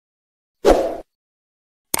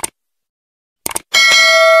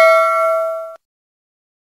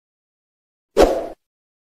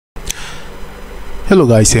Hello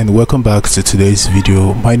guys, and welcome back to today's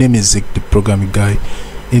video. My name is Zik, the programming guy.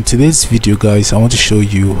 In today's video guys, I want to show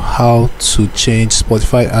you how to change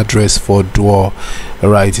Spotify address for Duo.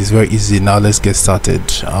 Alright, it's very easy. Now let's get started.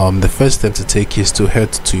 The first step to take is to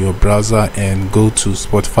head to your browser and go to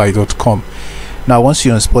spotify.com. Now once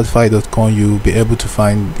you're on spotify.com, you'll be able to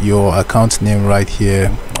find your account name right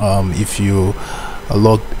here if you are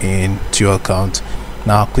logged in to your account.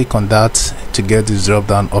 Now click on that to get these drop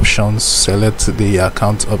down options, select the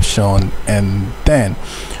account option, and then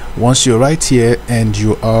once you're right here and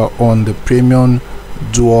you are on the premium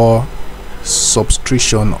Duo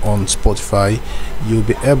subscription on Spotify, you'll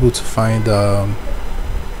be able to find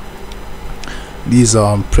these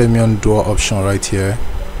premium Duo option right here.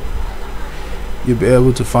 You'll be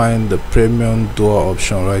able to find the premium Duo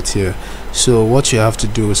option right here. So what you have to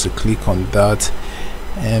do is to click on that,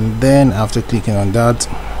 and then after clicking on that,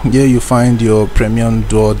 here you find your premium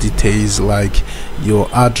Duo details like your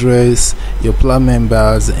address, your plan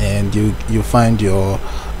members, and you find your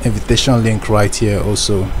invitation link right here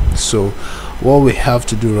also. So what we have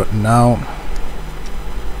to do right now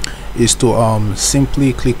is to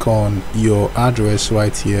simply click on your address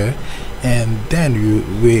right here, and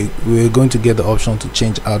then we're going to get the option to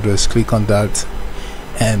change address. Click on that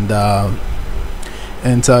and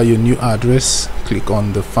enter your new address. Click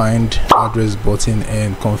on the find address button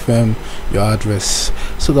and confirm your address.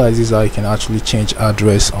 So guys, this is how you can actually change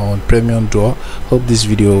address on premium Duo. Hope this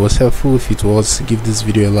video was helpful. If it was, give this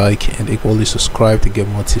video a like and equally subscribe to get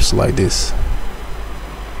more tips like this.